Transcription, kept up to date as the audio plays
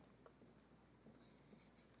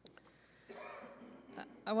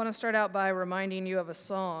I want to start out by reminding you of a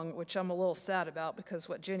song, which I'm a little sad about because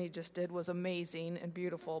what Jenny just did was amazing and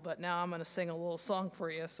beautiful, but now I'm going to sing a little song for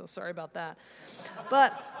you, so sorry about that.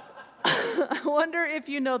 But I wonder if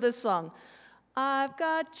you know this song. I've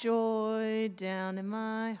got joy down in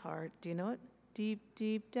my heart. Do you know it? Deep,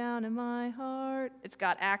 deep down in my heart. It's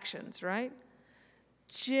got actions, right?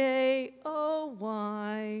 J-O-Y.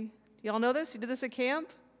 Y'all know this? You did this at camp?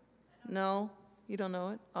 No? You don't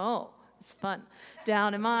know it? Oh. It's fun.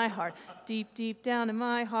 Down in my heart, deep, deep down in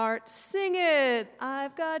my heart. Sing it.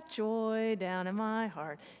 I've got joy down in my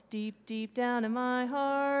heart, deep, deep down in my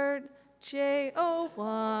heart.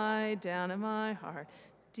 J-O-Y, down in my heart,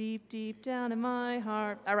 deep, deep down in my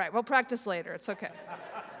heart. All right, we'll practice later. It's okay.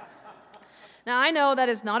 Now, I know that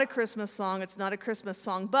is not a Christmas song. It's not a Christmas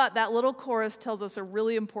song, but that little chorus tells us a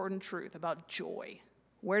really important truth about joy.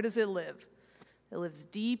 Where does it live? It lives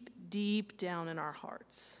deep, deep down in our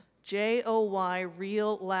hearts. J-O-Y,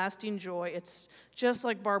 real, lasting joy. It's just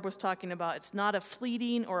like Barb was talking about. It's not a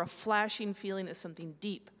fleeting or a flashing feeling. It's something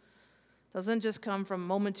deep. It doesn't just come from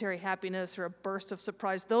momentary happiness or a burst of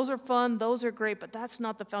surprise. Those are fun. Those are great, but that's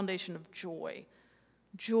not the foundation of joy.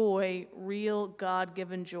 Joy, real,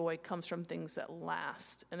 God-given joy, comes from things that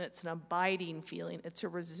last, and it's an abiding feeling. It's a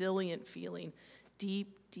resilient feeling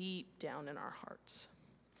deep, deep down in our hearts.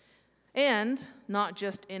 And not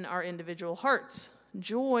just in our individual hearts.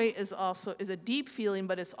 Joy is a deep feeling,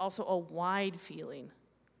 but it's also a wide feeling.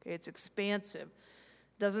 Okay, it's expansive.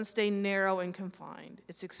 It doesn't stay narrow and confined.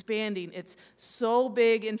 It's expanding. It's so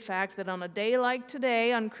big, in fact, that on a day like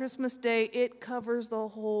today, on Christmas Day, it covers the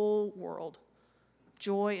whole world.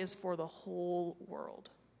 Joy is for the whole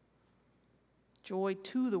world. Joy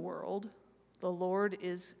to the world. The Lord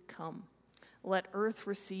is come. Let earth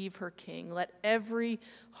receive her king. Let every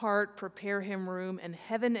heart prepare him room, and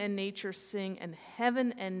heaven and nature sing, and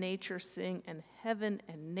heaven and nature sing, and heaven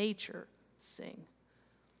and nature sing.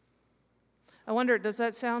 I wonder, does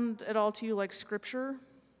that sound at all to you like scripture?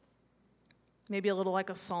 Maybe a little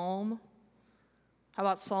like a psalm? How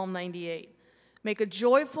about Psalm 98? Make a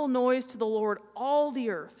joyful noise to the Lord, all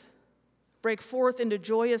the earth. Break forth into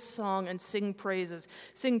joyous song and sing praises.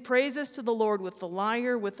 Sing praises to the Lord with the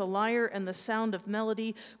lyre and the sound of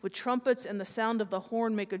melody, with trumpets and the sound of the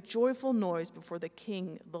horn. Make a joyful noise before the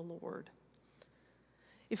King, the Lord.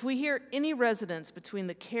 If we hear any resonance between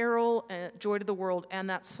the carol, Joy to the World, and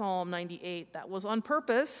that Psalm 98, that was on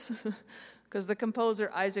purpose, because the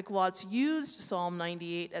composer Isaac Watts used Psalm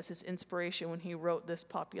 98 as his inspiration when he wrote this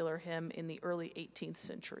popular hymn in the early 18th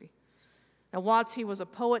century. Now, Watts, he was a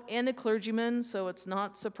poet and a clergyman, so it's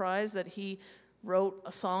not surprised that he wrote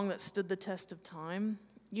a song that stood the test of time.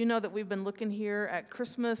 You know that we've been looking here at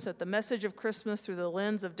Christmas, at the message of Christmas through the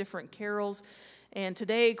lens of different carols. And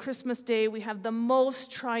today, Christmas Day, we have the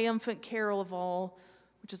most triumphant carol of all,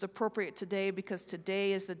 which is appropriate today because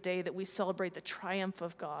today is the day that we celebrate the triumph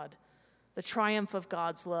of God, the triumph of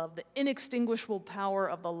God's love, the inextinguishable power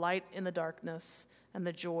of the light in the darkness, and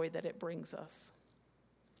the joy that it brings us.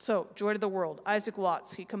 So, Joy to the World, Isaac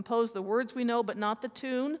Watts. He composed the words we know, but not the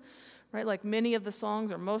tune, right? Like many of the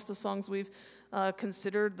songs, or most of the songs we've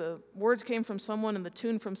considered, the words came from someone and the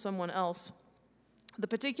tune from someone else. The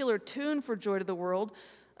particular tune for Joy to the World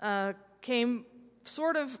came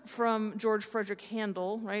sort of from George Frederick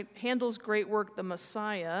Handel, right? Handel's great work, The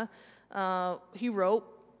Messiah, he wrote,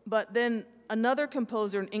 but then another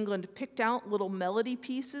composer in England picked out little melody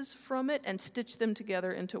pieces from it and stitched them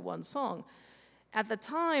together into one song. At the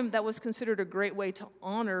time, that was considered a great way to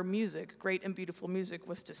honor music. Great and beautiful music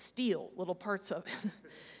was to steal little parts of it.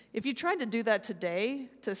 If you tried to do that today,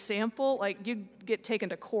 to sample, like you'd get taken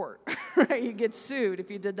to court, right? You'd get sued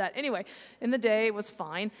if you did that. Anyway, in the day, it was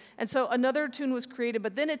fine. And so another tune was created,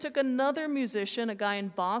 but then it took another musician, a guy in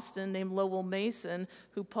Boston named Lowell Mason,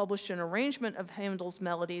 who published an arrangement of Handel's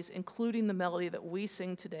melodies, including the melody that we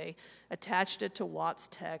sing today, attached it to Watts'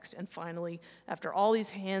 text, and finally, after all these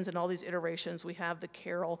hands and all these iterations, we have the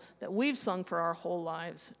carol that we've sung for our whole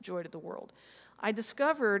lives, Joy to the World. I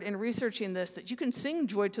discovered in researching this that you can sing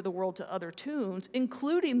Joy to the World to other tunes,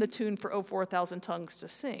 including the tune for O 4,000 Tongues to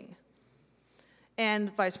Sing.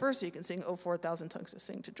 And vice versa, you can sing O 4,000 Tongues to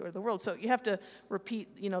Sing to Joy to the World. So you have to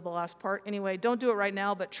repeat, the last part. Anyway, don't do it right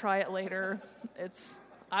now, but try it later.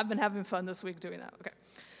 I've been having fun this week doing that. Okay.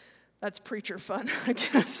 That's preacher fun, I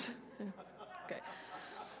guess. Okay.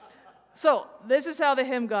 So this is how the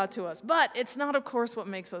hymn got to us. But it's not, of course, what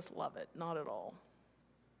makes us love it. Not at all.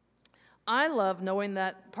 I love knowing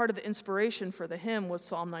that part of the inspiration for the hymn was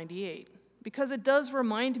Psalm 98, because it does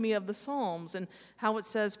remind me of the Psalms and how it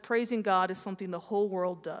says praising God is something the whole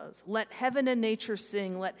world does. Let heaven and nature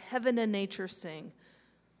sing, let heaven and nature sing.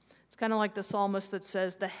 It's kind of like the psalmist that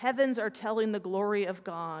says, "The heavens are telling the glory of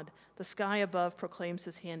God. The sky above proclaims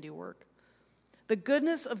his handiwork." The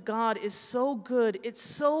goodness of God is so good. It's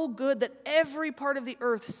so good that every part of the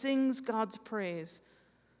earth sings God's praise.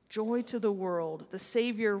 Joy to the world. The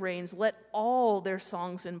Savior reigns. Let all their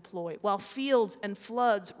songs employ. While fields and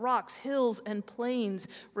floods, rocks, hills, and plains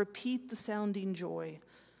repeat the sounding joy.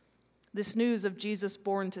 This news of Jesus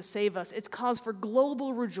born to save us, it's cause for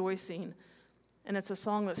global rejoicing. And it's a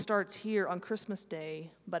song that starts here on Christmas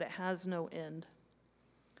Day, but it has no end.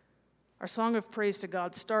 Our song of praise to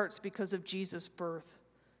God starts because of Jesus' birth.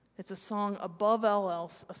 It's a song above all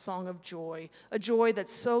else, a song of joy, a joy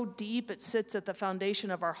that's so deep it sits at the foundation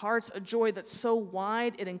of our hearts, a joy that's so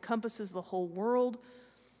wide it encompasses the whole world,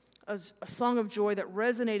 a song of joy that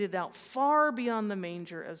resonated out far beyond the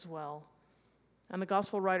manger as well. And the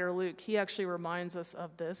gospel writer Luke, he actually reminds us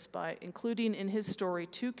of this by including in his story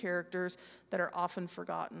two characters that are often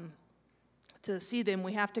forgotten. To see them,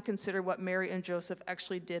 we have to consider what Mary and Joseph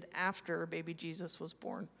actually did after baby Jesus was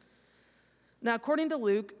born. Now, according to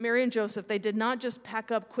Luke, Mary and Joseph, they did not just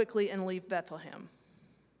pack up quickly and leave Bethlehem.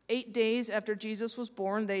 8 days after Jesus was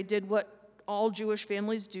born, they did what all Jewish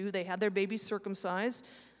families do. They had their baby circumcised,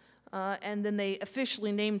 and then they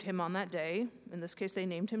officially named him on that day. In this case, they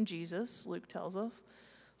named him Jesus, Luke tells us.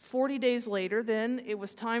 40 days later, then, it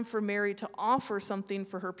was time for Mary to offer something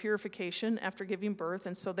for her purification after giving birth,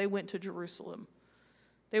 and so they went to Jerusalem.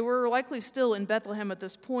 They were likely still in Bethlehem at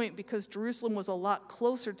this point because Jerusalem was a lot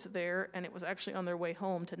closer to there, and it was actually on their way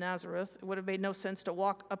home to Nazareth. It would have made no sense to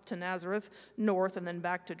walk up to Nazareth, north, and then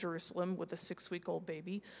back to Jerusalem with a 6-week-old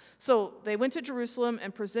baby. So they went to Jerusalem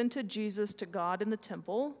and presented Jesus to God in the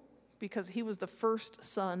temple because he was the first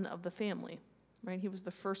son of the family, right? He was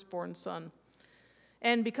the firstborn son.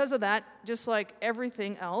 And because of that, just like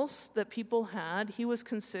everything else that people had, he was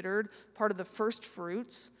considered part of the first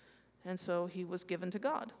fruits, and so he was given to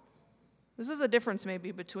God. This is a difference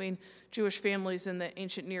maybe between Jewish families in the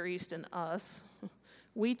ancient Near East and us.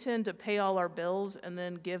 We tend to pay all our bills and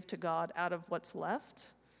then give to God out of what's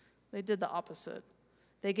left. They did the opposite.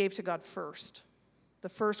 They gave to God first, the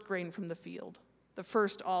first grain from the field, the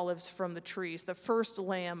first olives from the trees, the first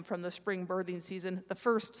lamb from the spring birthing season, the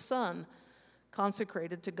first son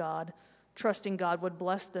consecrated to God, trusting God would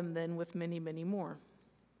bless them then with many, many more.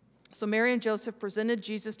 So Mary and Joseph presented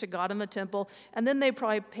Jesus to God in the temple, and then they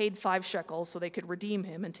probably paid 5 shekels so they could redeem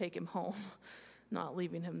him and take him home, not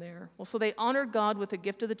leaving him there. Well, so they honored God with the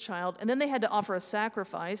gift of the child, and then they had to offer a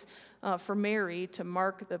sacrifice for Mary to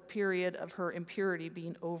mark the period of her impurity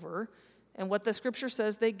being over. And what the scripture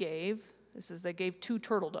says they gave, they gave 2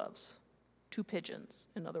 turtle doves, 2 pigeons,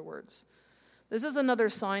 in other words. This is another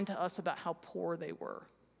sign to us about how poor they were.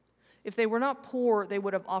 If they were not poor, they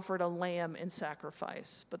would have offered a lamb in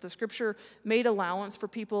sacrifice. But the scripture made allowance for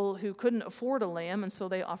people who couldn't afford a lamb, and so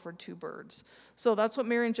they offered 2 birds. So that's what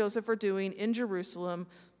Mary and Joseph are doing in Jerusalem,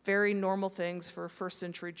 very normal things for first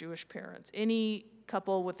century Jewish parents. Any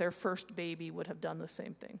couple with their first baby would have done the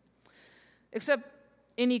same thing. Except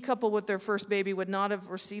any couple with their first baby would not have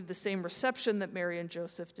received the same reception that Mary and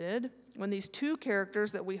Joseph did. When these 2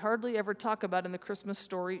 characters that we hardly ever talk about in the Christmas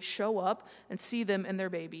story show up and see them and their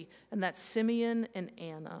baby, and that's Simeon and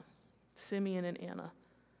Anna. Simeon and Anna.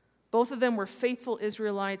 Both of them were faithful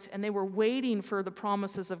Israelites, and they were waiting for the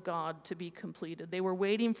promises of God to be completed. They were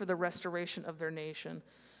waiting for the restoration of their nation.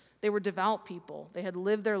 They were devout people. They had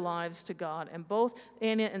lived their lives to God. And both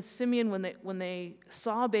Anna and Simeon, when they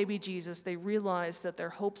saw baby Jesus, they realized that their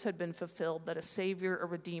hopes had been fulfilled, that a Savior, a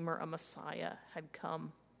Redeemer, a Messiah had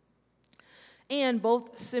come. And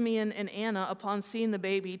both Simeon and Anna, upon seeing the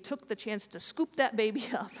baby, took the chance to scoop that baby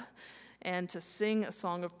up and to sing a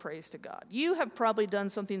song of praise to God. You have probably done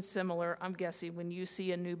something similar, I'm guessing, when you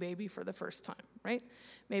see a new baby for the first time, right?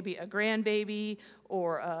 Maybe a grandbaby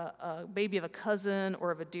or a baby of a cousin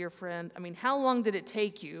or of a dear friend. I mean, how long did it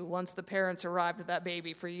take you once the parents arrived with that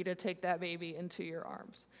baby for you to take that baby into your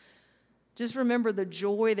arms? Just remember the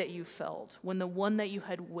joy that you felt when the one that you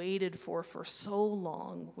had waited for so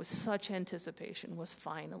long with such anticipation was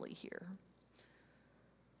finally here.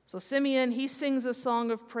 So Simeon, he sings a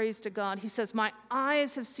song of praise to God. He says, "My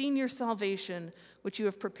eyes have seen your salvation, which you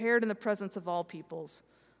have prepared in the presence of all peoples,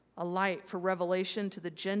 a light for revelation to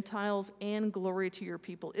the Gentiles and glory to your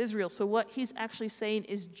people Israel." So what he's actually saying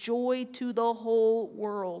is joy to the whole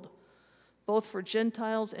world. Both for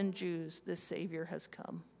Gentiles and Jews, this Savior has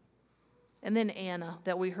come. And then Anna,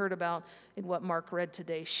 that we heard about in what Mark read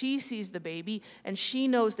today, she sees the baby, and she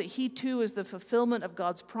knows that he too is the fulfillment of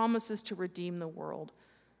God's promises to redeem the world.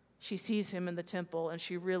 She sees him in the temple, and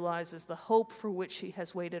she realizes the hope for which she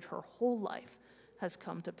has waited her whole life has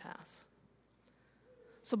come to pass.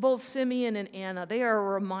 So both Simeon and Anna, they are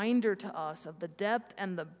a reminder to us of the depth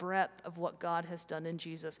and the breadth of what God has done in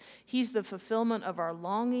Jesus. He's the fulfillment of our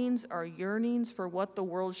longings, our yearnings for what the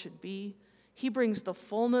world should be. He brings the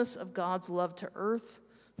fullness of God's love to earth,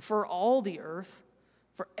 for all the earth,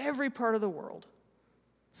 for every part of the world.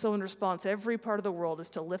 So in response, every part of the world is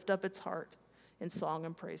to lift up its heart in song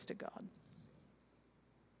and praise to God.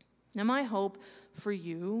 Now, my hope for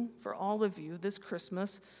you, for all of you this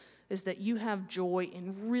Christmas, is that you have joy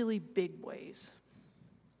in really big ways.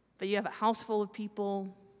 That you have a house full of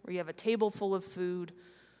people, or you have a table full of food,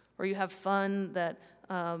 or you have fun that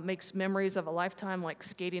makes memories of a lifetime, like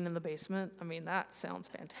skating in the basement. I mean, that sounds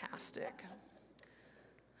fantastic.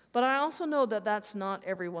 But I also know that that's not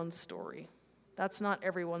everyone's story. That's not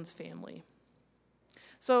everyone's family.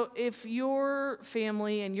 So if your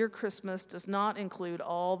family and your Christmas does not include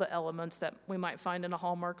all the elements that we might find in a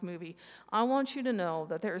Hallmark movie, I want you to know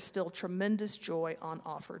that there is still tremendous joy on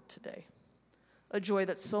offer today. A joy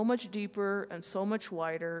that's so much deeper and so much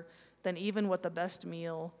wider than even what the best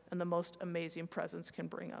meal and the most amazing presents can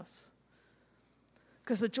bring us.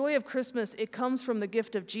 Because the joy of Christmas, it comes from the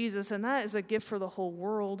gift of Jesus, and that is a gift for the whole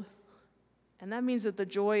world. And that means that the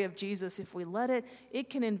joy of Jesus, if we let it,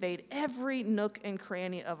 it can invade every nook and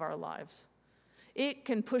cranny of our lives. It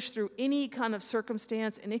can push through any kind of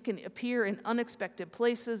circumstance, and it can appear in unexpected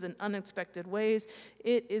places and unexpected ways.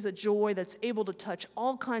 It is a joy that's able to touch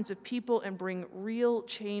all kinds of people and bring real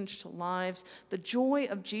change to lives. The joy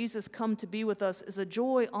of Jesus come to be with us is a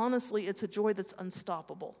joy, honestly, it's a joy that's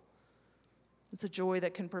unstoppable. It's a joy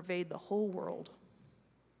that can pervade the whole world.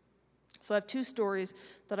 So I have two stories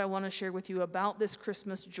that I want to share with you about this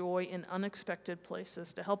Christmas joy in unexpected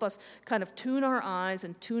places to help us kind of tune our eyes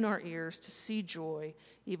and tune our ears to see joy,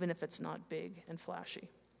 even if it's not big and flashy.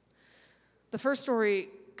 The first story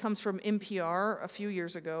comes from NPR a few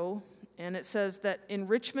years ago, and it says that in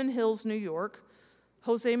Richmond Hills, New York,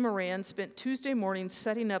 Jose Moran spent Tuesday morning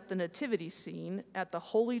setting up the nativity scene at the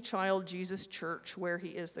Holy Child Jesus Church, where he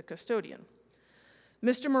is the custodian.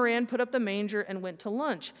 Mr. Moran put up the manger and went to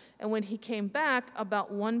lunch, and when he came back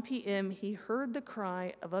about 1 p.m., he heard the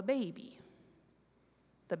cry of a baby.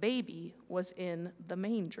 The baby was in the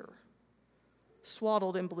manger,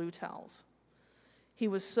 swaddled in blue towels. He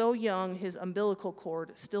was so young, his umbilical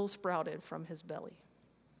cord still sprouted from his belly.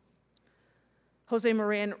 Jose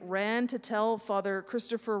Moran ran to tell Father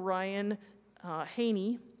Christopher Ryan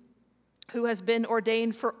Haney, who has been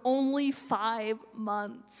ordained for only 5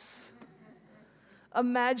 months.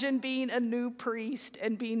 Imagine being a new priest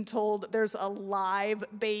and being told there's a live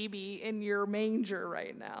baby in your manger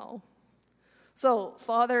right now. So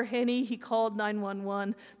Father Henny, he called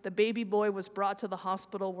 911. The baby boy was brought to the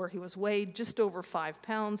hospital where he was weighed just over 5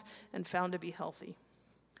 pounds and found to be healthy.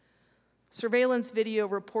 Surveillance video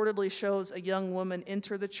reportedly shows a young woman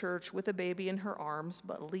enter the church with a baby in her arms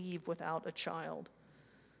but leave without a child.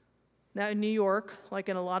 Now in New York, like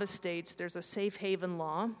in a lot of states, there's a safe haven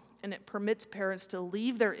law, and it permits parents to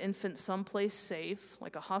leave their infant someplace safe,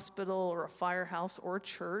 like a hospital or a firehouse or a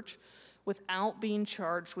church, without being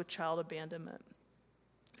charged with child abandonment.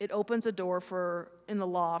 It opens a door in the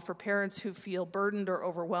law for parents who feel burdened or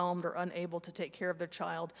overwhelmed or unable to take care of their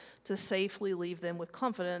child to safely leave them with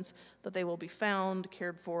confidence that they will be found,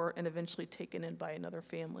 cared for, and eventually taken in by another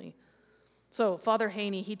family. So Father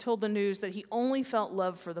Haney, he told the news that he only felt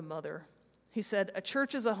love for the mother. He said, "A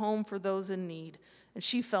church is a home for those in need." And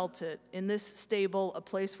she felt it. In this stable, a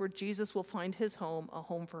place where Jesus will find his home, a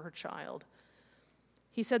home for her child.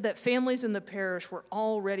 He said that families in the parish were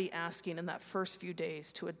already asking in that first few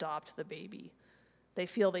days to adopt the baby. They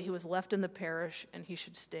feel that he was left in the parish and he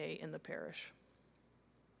should stay in the parish.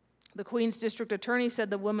 The Queens District Attorney said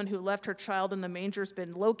the woman who left her child in the manger has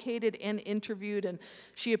been located and interviewed, and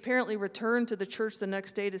she apparently returned to the church the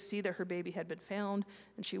next day to see that her baby had been found,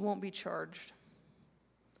 and she won't be charged.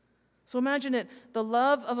 So imagine it, the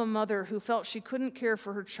love of a mother who felt she couldn't care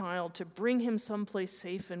for her child to bring him someplace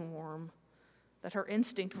safe and warm, that her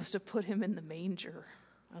instinct was to put him in the manger.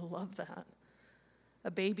 I love that.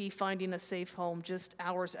 A baby finding a safe home just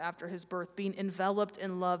hours after his birth, being enveloped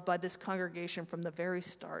in love by this congregation from the very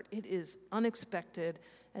start. It is unexpected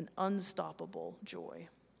and unstoppable joy.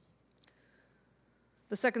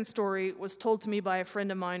 The second story was told to me by a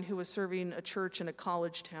friend of mine who was serving a church in a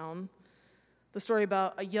college town. The story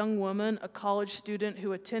about a young woman, a college student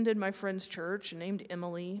who attended my friend's church named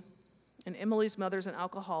Emily, and Emily's mother's an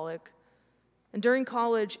alcoholic. And during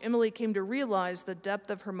college, Emily came to realize the depth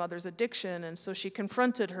of her mother's addiction, and so she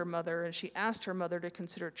confronted her mother, and she asked her mother to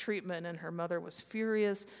consider treatment, and her mother was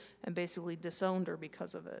furious and basically disowned her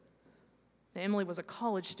because of it. Now, Emily was a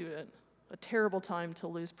college student, a terrible time to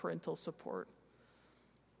lose parental support.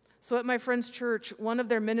 So at my friend's church, one of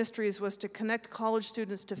their ministries was to connect college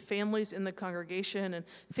students to families in the congregation, and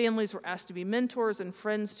families were asked to be mentors and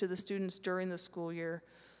friends to the students during the school year.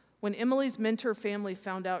 When Emily's mentor family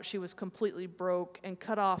found out she was completely broke and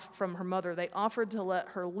cut off from her mother, they offered to let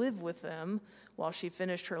her live with them while she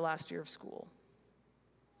finished her last year of school.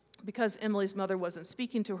 Because Emily's mother wasn't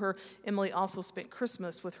speaking to her, Emily also spent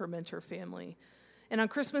Christmas with her mentor family. And on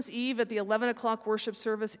Christmas Eve at the 11 o'clock worship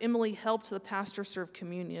service, Emily helped the pastor serve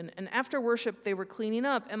communion. And after worship, they were cleaning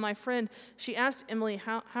up. And my friend, she asked Emily,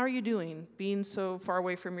 how are you doing being so far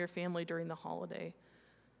away from your family during the holiday?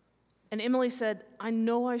 And Emily said, I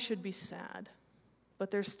know I should be sad, but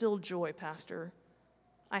there's still joy, Pastor.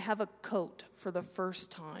 I have a coat for the first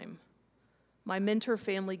time. My mentor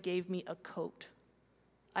family gave me a coat.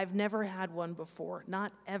 I've never had one before,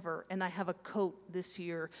 not ever, and I have a coat this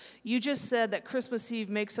year. You just said that Christmas Eve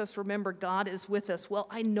makes us remember God is with us. Well,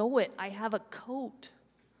 I know it. I have a coat.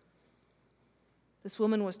 This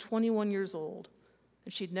woman was 21 years old,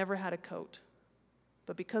 and she'd never had a coat.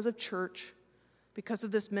 But because of church, because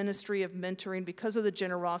of this ministry of mentoring, because of the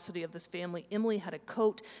generosity of this family, Emily had a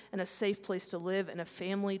coat and a safe place to live and a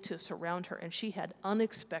family to surround her, and she had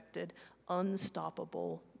unexpected,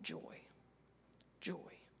 unstoppable joy. Joy.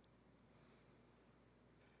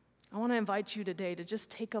 I want to invite you today to just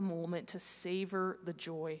take a moment to savor the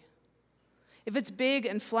joy. If it's big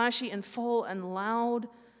and flashy and full and loud,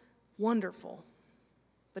 wonderful.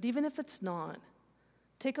 But even if it's not,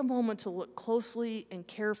 take a moment to look closely and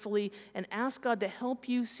carefully and ask God to help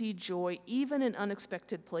you see joy even in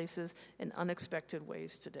unexpected places and unexpected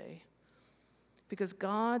ways today. Because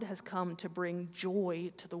God has come to bring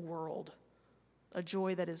joy to the world, a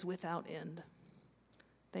joy that is without end.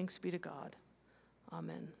 Thanks be to God.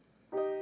 Amen.